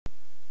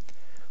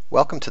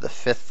Welcome to the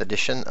 5th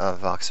edition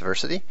of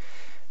Voxiversity.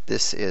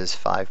 This is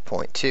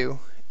 5.2,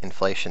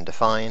 Inflation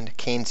Defined,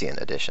 Keynesian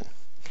edition.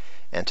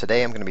 And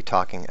today I'm going to be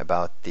talking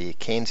about the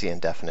Keynesian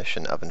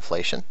definition of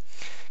inflation.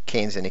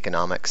 Keynesian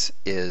economics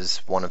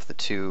is one of the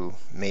two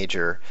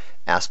major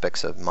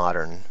aspects of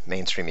modern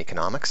mainstream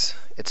economics.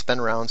 It's been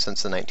around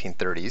since the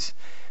 1930s,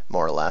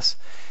 more or less.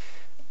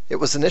 It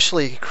was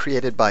initially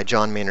created by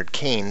John Maynard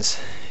Keynes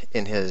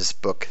in his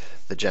book,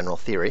 The General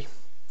Theory.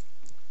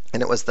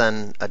 And it was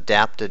then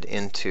adapted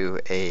into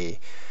a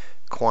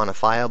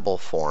quantifiable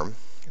form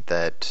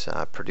that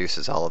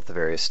produces all of the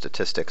various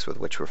statistics with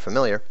which we're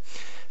familiar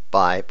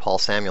by Paul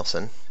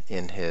Samuelson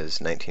in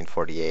his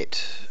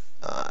 1948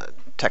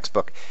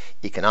 textbook,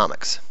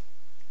 Economics.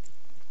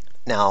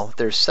 Now,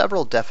 there's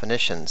several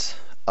definitions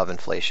of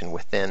inflation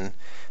within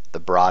the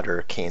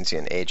broader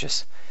Keynesian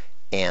aegis,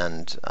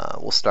 and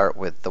we'll start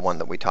with the one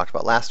that we talked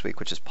about last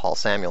week, which is Paul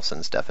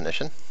Samuelson's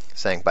definition,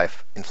 saying by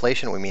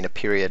inflation we mean a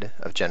period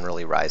of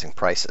generally rising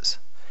prices.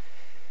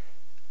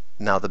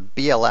 Now the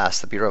BLS,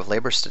 the Bureau of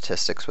Labor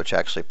Statistics, which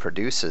actually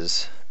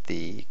produces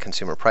the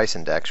Consumer Price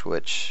Index,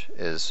 which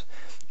is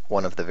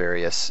one of the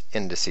various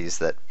indices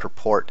that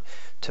purport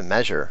to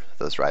measure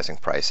those rising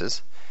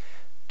prices,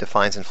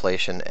 defines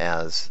inflation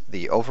as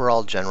the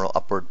overall general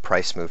upward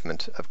price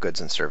movement of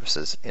goods and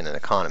services in an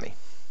economy.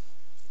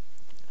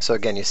 So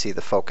again, you see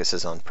the focus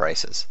is on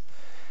prices.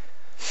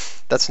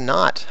 That's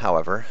not,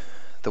 however,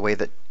 the way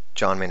that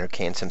John Maynard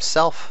Keynes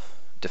himself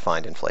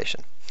defined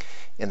inflation.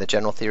 In the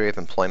General Theory of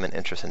Employment,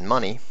 Interest, and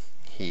Money,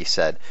 he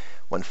said,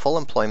 when full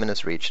employment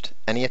is reached,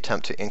 any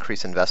attempt to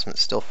increase investment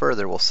still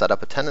further will set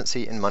up a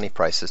tendency in money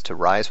prices to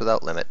rise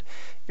without limit,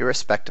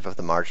 irrespective of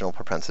the marginal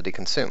propensity to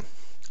consume,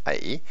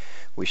 i.e.,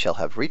 we shall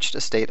have reached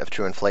a state of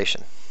true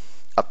inflation.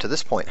 Up to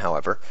this point,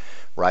 however,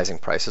 rising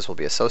prices will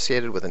be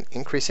associated with an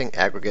increasing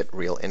aggregate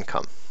real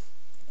income.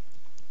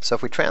 So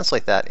if we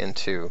translate that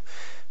into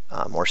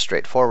more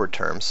straightforward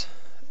terms,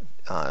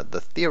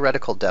 the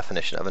theoretical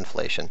definition of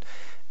inflation,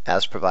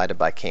 as provided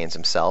by Keynes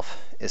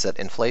himself, is that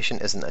inflation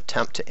is an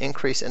attempt to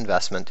increase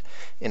investment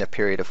in a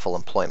period of full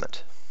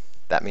employment.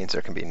 That means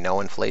there can be no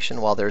inflation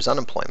while there is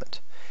unemployment.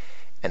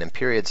 And in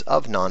periods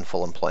of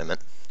non-full employment,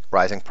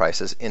 rising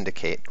prices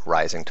indicate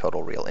rising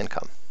total real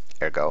income,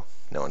 ergo,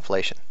 no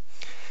inflation.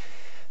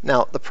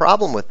 Now, the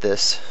problem with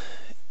this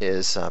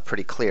is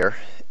pretty clear,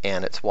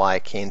 and it's why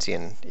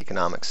Keynesian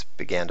economics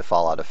began to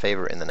fall out of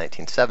favor in the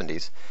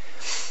 1970s.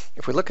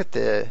 If we look at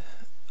the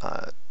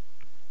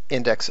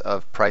index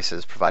of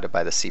prices provided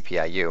by the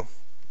CPIU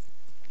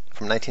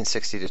from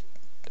 1960 to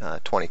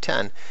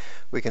 2010,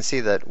 we can see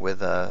that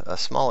with a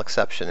small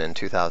exception in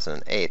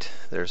 2008,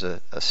 there's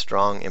a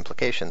strong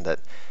implication that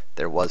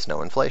there was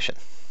no inflation.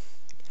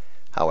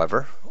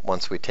 However,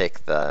 once we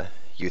take the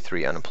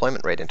U3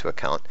 unemployment rate into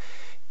account,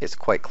 it's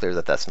quite clear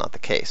that that's not the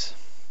case.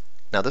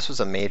 Now, this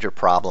was a major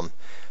problem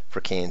for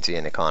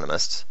Keynesian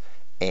economists,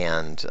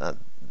 and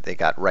they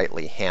got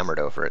rightly hammered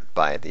over it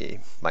by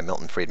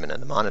Milton Friedman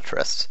and the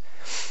monetarists.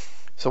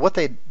 So what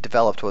they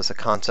developed was a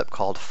concept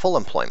called full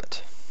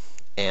employment.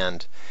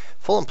 And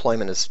full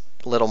employment is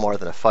little more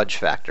than a fudge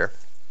factor.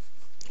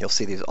 You'll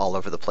see these all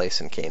over the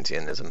place in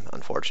Keynesianism,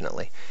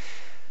 unfortunately.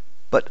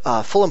 But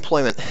full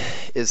employment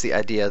is the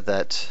idea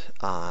that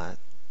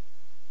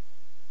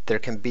there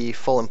can be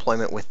full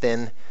employment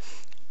within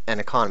an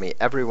economy.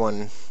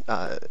 Everyone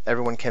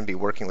can be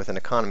working with an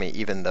economy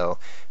even though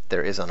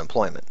there is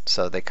unemployment.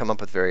 So they come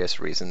up with various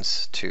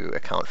reasons to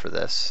account for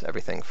this,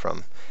 everything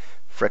from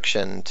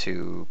friction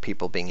to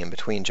people being in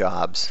between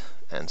jobs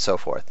and so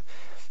forth.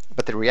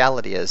 But the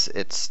reality is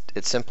it's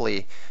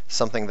simply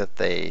something that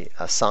they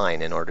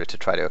assign in order to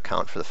try to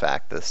account for the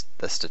fact that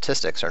the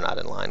statistics are not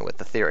in line with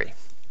the theory.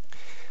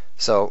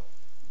 So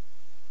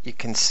you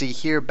can see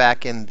here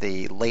back in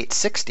the late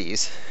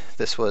 60s,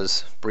 this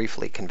was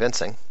briefly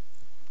convincing.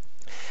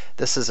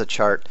 This is a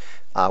chart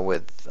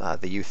with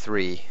the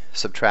U3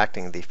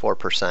 subtracting the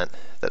 4%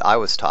 that I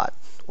was taught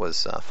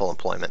was full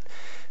employment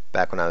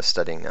back when I was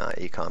studying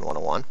Econ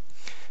 101.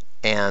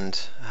 And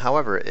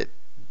however,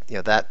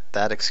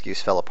 that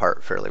excuse fell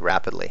apart fairly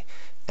rapidly.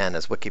 And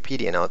as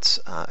Wikipedia notes,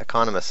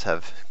 economists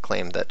have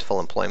claimed that full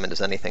employment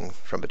is anything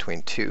from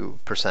between 2%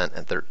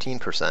 and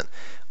 13%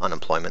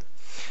 unemployment,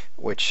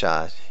 which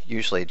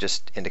usually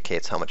just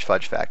indicates how much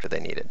fudge factor they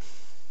needed.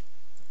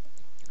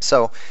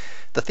 So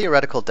the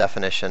theoretical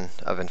definition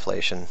of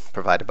inflation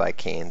provided by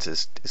Keynes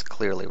is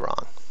clearly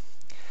wrong.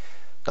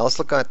 Now let's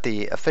look at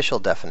the official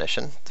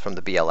definition from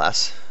the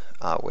BLS,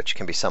 which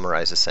can be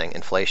summarized as saying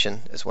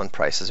inflation is when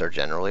prices are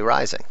generally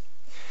rising.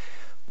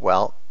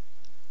 Well,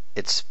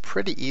 it's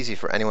pretty easy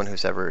for anyone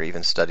who's ever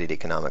even studied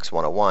Economics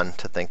 101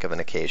 to think of an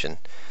occasion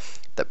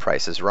that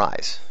prices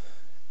rise.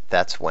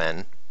 That's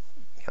when,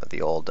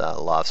 the old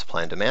law of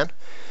supply and demand,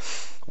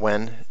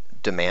 when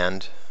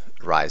demand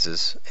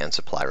rises and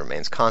supply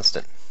remains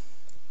constant.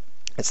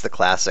 It's the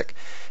classic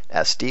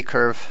SD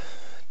curve,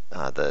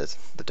 the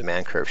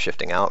demand curve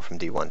shifting out from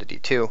D1 to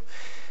D2.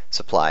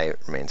 Supply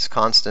remains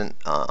constant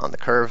on the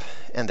curve,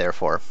 and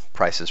therefore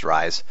prices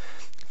rise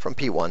from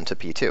P1 to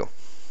P2.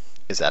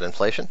 Is that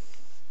inflation?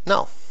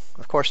 No,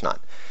 Of course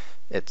not.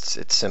 It's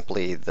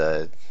simply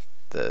the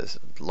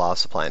law of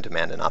supply and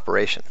demand in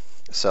operation.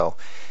 So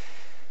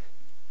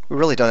we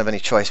really don't have any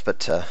choice but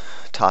to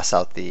toss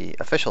out the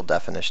official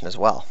definition as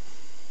well.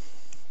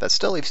 That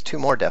still leaves two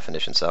more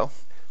definitions though.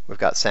 We've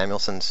got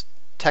Samuelson's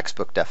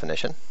textbook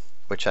definition,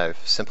 which I've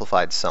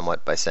simplified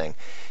somewhat by saying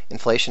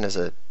inflation is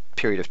a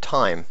period of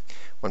time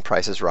when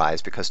prices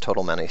rise because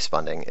total money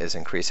spending is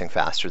increasing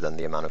faster than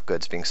the amount of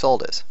goods being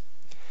sold is.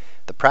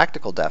 The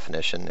practical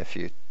definition, if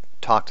you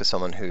talk to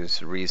someone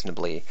who's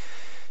reasonably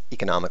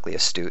economically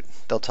astute,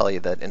 they'll tell you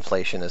that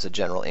inflation is a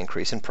general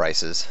increase in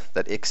prices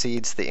that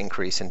exceeds the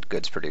increase in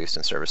goods produced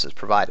and services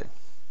provided.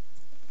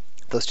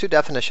 Those two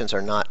definitions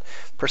are not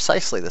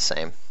precisely the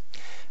same,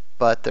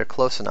 but they're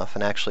close enough,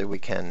 and actually we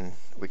can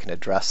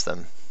address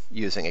them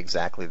using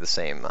exactly the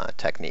same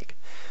technique.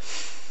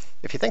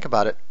 If you think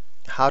about it,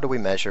 how do we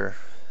measure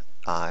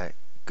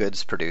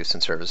goods produced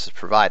and services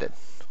provided?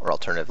 Or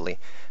alternatively,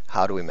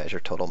 how do we measure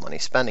total money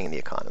spending in the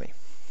economy?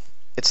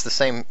 It's the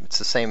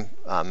same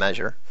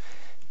measure.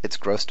 It's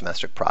gross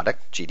domestic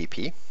product,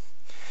 GDP,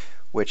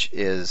 which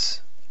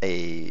is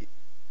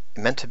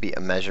meant to be a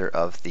measure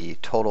of the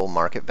total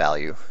market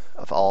value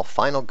of all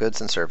final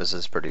goods and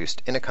services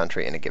produced in a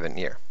country in a given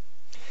year.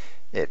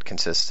 It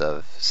consists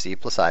of C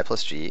plus I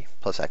plus G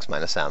plus X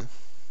minus M,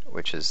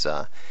 which is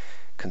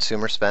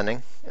consumer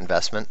spending,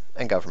 investment,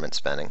 and government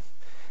spending,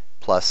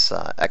 plus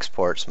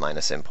exports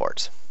minus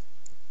imports.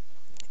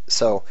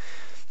 So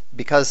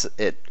because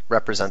it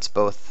represents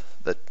both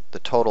the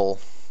total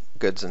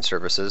goods and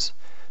services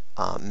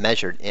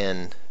measured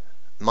in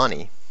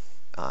money,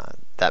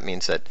 that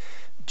means that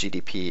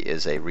GDP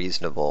is a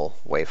reasonable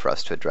way for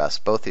us to address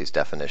both these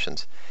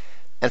definitions.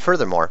 And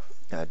furthermore,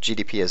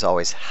 GDP is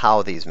always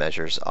how these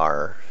measures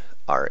are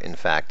in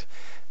fact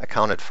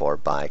accounted for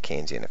by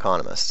Keynesian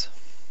economists.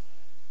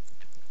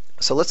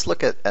 So let's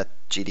look at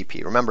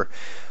GDP. Remember,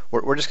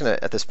 we're just going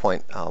to, at this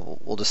point,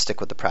 we'll just stick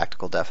with the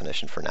practical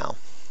definition for now.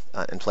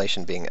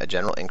 Inflation being a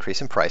general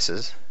increase in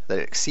prices that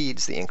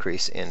exceeds the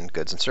increase in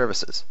goods and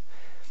services.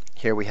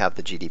 Here we have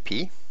the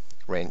GDP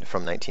range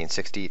from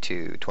 1960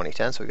 to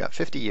 2010, so we've got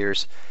 50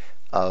 years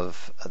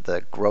of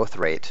the growth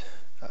rate,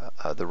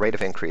 the rate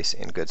of increase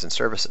in goods and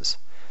services.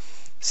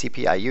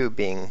 CPIU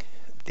being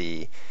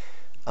the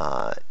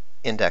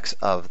index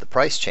of the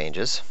price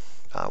changes.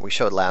 We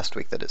showed last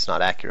week that it's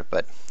not accurate,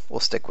 but we'll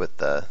stick with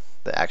the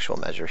actual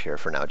measure here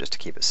for now just to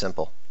keep it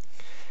simple.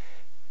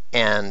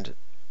 And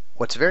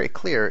what's very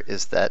clear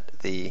is that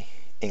the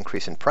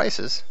increase in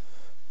prices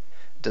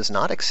does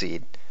not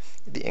exceed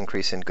the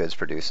increase in goods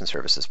produced and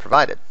services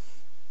provided.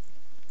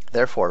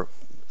 Therefore,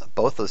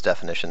 both those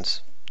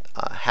definitions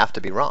have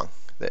to be wrong.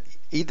 That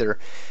either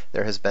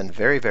there has been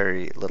very,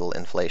 very little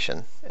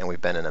inflation and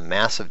we've been in a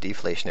massive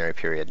deflationary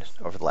period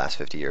over the last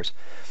 50 years,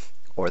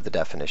 or the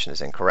definition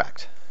is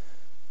incorrect.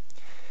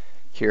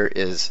 Here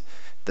is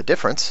the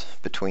difference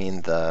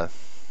between the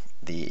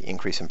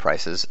increase in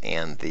prices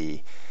and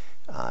the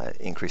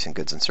increase in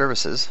goods and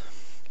services.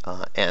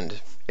 And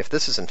if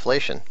this is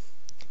inflation,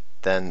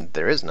 then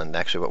there is none.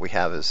 Actually, what we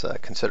have is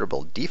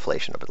considerable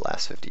deflation over the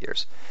last 50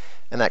 years.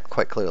 And that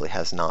quite clearly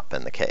has not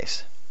been the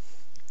case.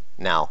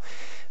 Now,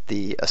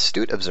 the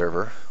astute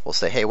observer will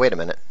say, hey, wait a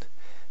minute.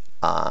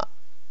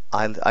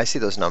 I see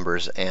those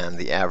numbers and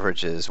the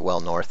average is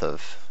well north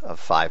of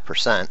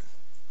 5%.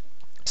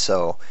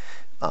 So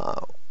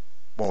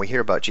when we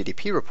hear about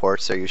GDP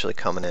reports, they're usually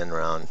coming in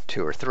around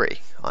 2 or 3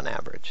 on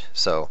average.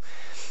 So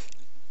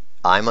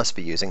I must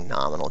be using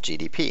nominal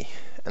GDP,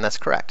 and that's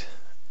correct.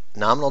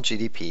 Nominal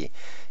GDP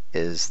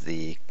is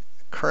the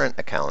current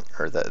account,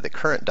 or the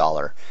current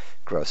dollar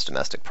gross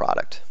domestic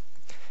product.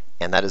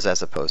 And that is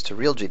as opposed to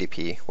real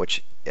GDP,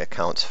 which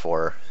accounts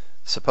for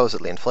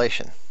supposedly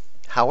inflation.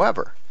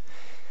 However,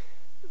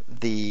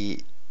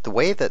 the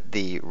way that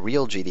the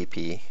real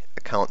GDP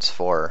accounts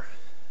for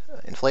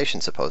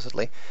inflation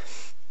supposedly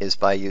is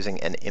by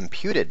using an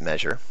imputed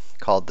measure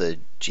called the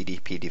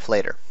GDP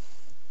deflator.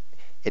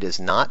 It is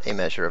not a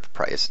measure of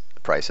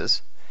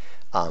prices.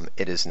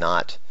 It is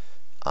not.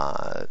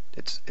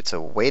 It's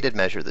a weighted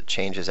measure that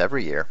changes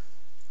every year,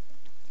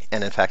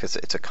 and in fact,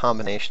 it's a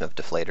combination of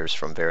deflators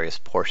from various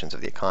portions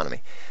of the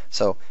economy.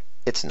 So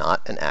it's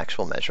not an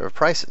actual measure of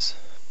prices.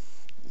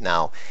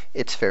 Now,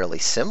 it's fairly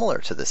similar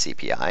to the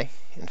CPI.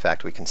 In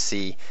fact, we can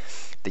see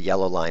the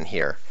yellow line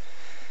here,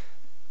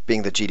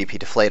 being the GDP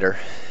deflator,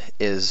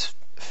 is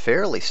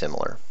fairly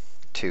similar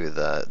to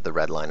the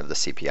red line of the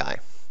CPI.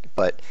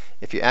 But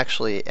if you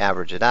actually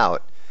average it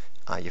out,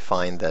 you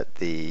find that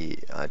the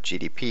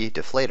GDP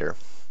deflator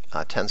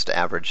tends to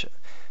average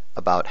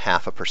about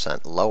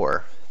 0.5%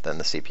 lower than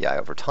the CPI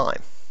over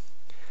time.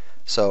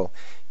 So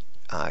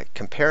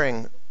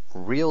comparing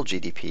real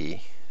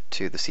GDP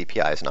to the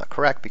CPI is not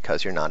correct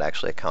because you're not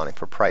actually accounting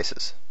for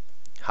prices.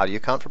 How do you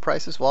account for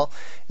prices? Well,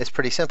 it's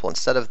pretty simple.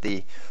 Instead of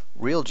the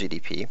real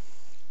GDP,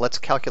 let's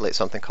calculate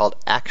something called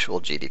actual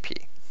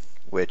GDP,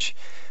 which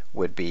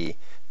would be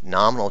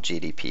nominal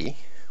GDP,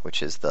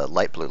 which is the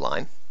light blue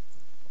line,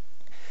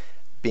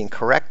 being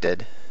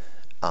corrected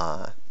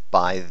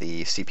by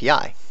the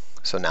CPI,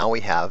 So now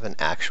we have an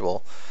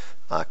actual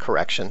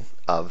correction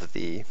of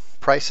the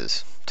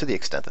prices to the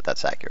extent that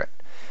that's accurate.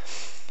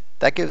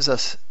 That gives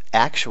us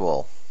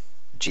actual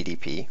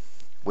GDP,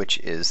 which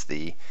is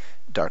the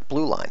dark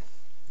blue line.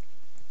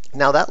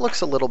 Now that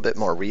looks a little bit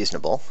more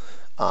reasonable.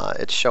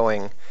 It's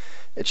showing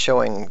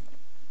some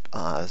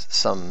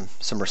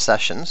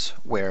recessions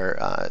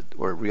where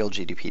real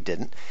GDP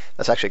didn't.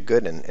 That's actually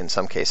good in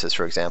some cases.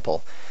 For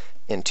example,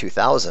 in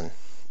 2000,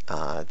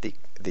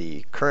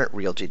 the current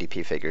real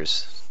GDP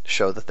figures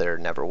show that there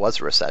never was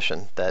a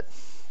recession that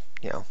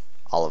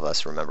all of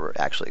us remember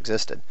actually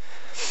existed.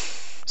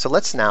 So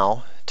let's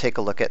now take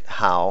a look at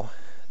how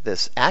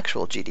this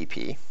actual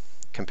GDP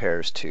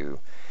compares to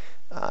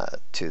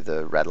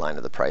the red line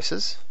of the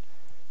prices,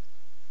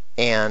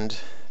 and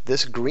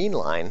this green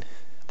line,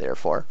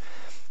 therefore,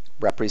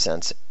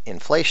 represents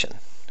inflation,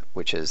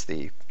 which is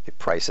the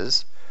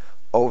prices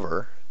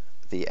over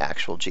the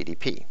actual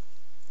GDP.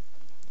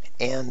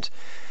 And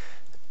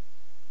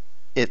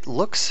it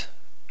looks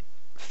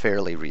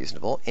fairly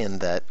reasonable in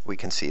that we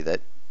can see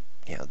that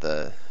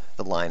the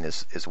line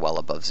is well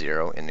above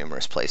zero in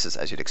numerous places,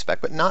 as you'd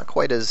expect, but not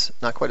quite as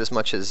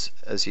much as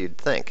you'd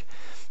think.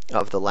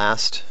 Of the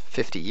last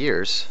 50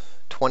 years,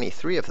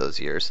 23 of those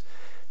years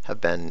have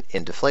been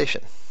in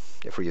deflation.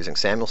 If we're using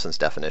Samuelson's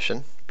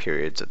definition,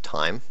 periods of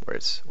time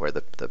where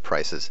the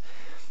prices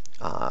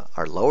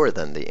are lower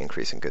than the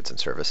increase in goods and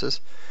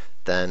services,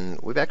 then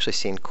we've actually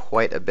seen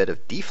quite a bit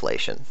of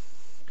deflation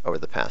over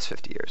the past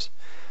 50 years.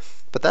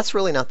 But that's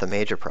really not the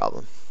major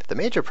problem. The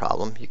major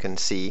problem you can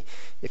see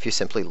if you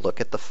simply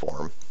look at the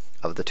form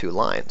of the two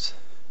lines.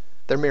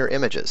 They're mirror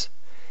images.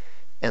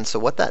 And so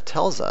what that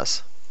tells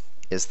us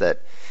is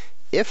that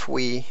if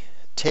we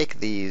take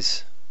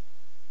these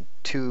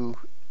two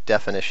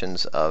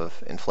definitions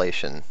of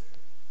inflation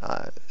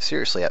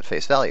seriously at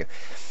face value,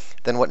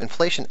 then what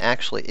inflation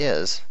actually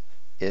is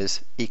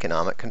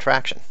economic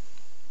contraction.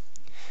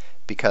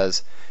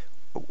 Because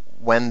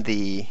when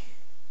the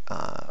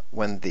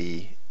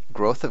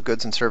growth of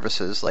goods and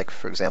services, like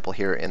for example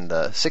here in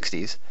the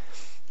 60s,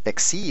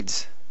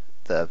 exceeds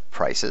the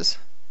prices,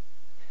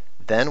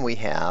 then we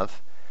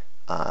have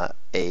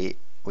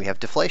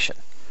deflation,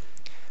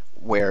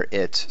 where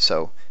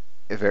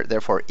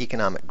therefore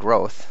economic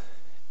growth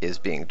is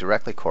being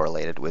directly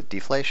correlated with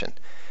deflation.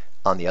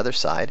 On the other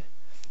side,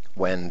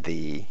 when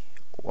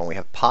we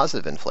have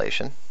positive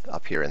inflation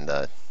up here in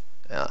the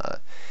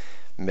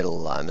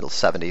middle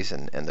 70s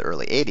and the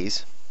early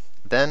 80s,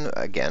 then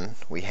again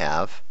we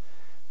have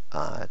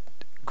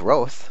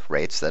growth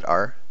rates that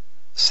are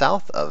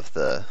south of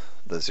the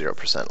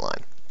 0%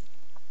 line.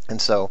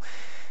 And so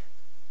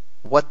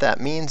what that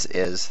means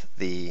is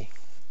the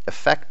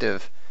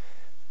effective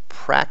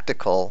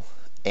practical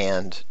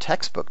and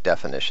textbook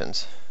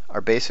definitions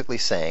are basically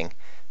saying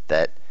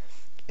that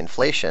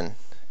inflation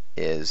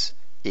is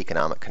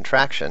economic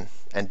contraction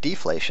and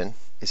deflation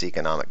is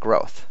economic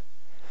growth.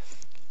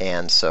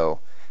 And so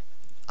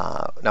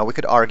now we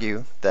could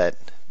argue that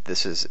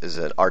this is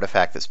an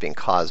artifact that's being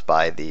caused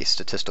by the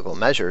statistical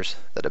measures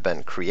that have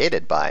been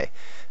created by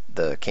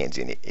the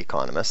Keynesian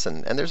economists,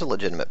 and there's a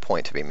legitimate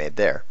point to be made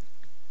there.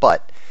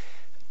 But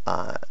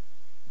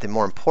the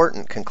more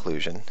important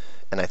conclusion,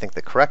 and I think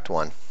the correct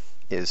one,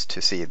 is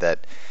to see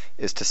that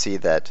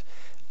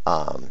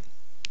the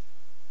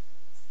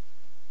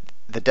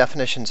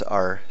definitions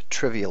are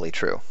trivially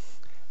true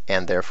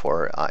and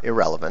therefore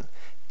irrelevant.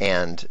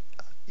 And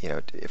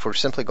if we're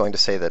simply going to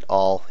say that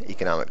all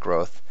economic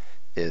growth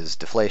is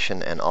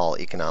deflation and all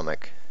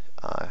economic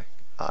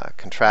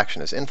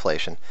contraction is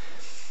inflation,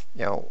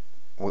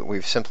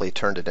 we've simply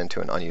turned it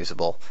into an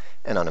unusable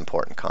and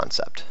unimportant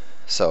concept.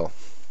 So,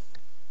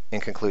 in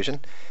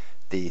conclusion,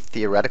 the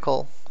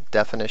theoretical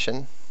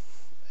definition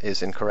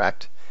is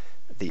incorrect,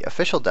 the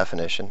official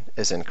definition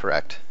is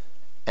incorrect,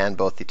 and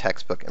both the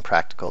textbook and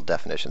practical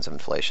definitions of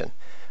inflation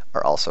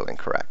are also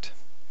incorrect.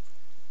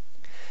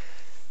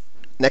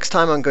 Next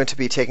time I'm going to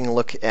be taking a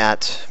look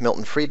at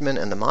Milton Friedman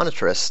and the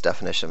monetarist's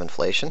definition of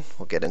inflation.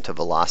 We'll get into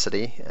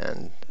velocity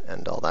and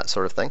all that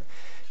sort of thing,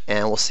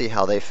 and we'll see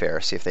how they fare,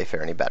 see if they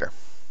fare any better.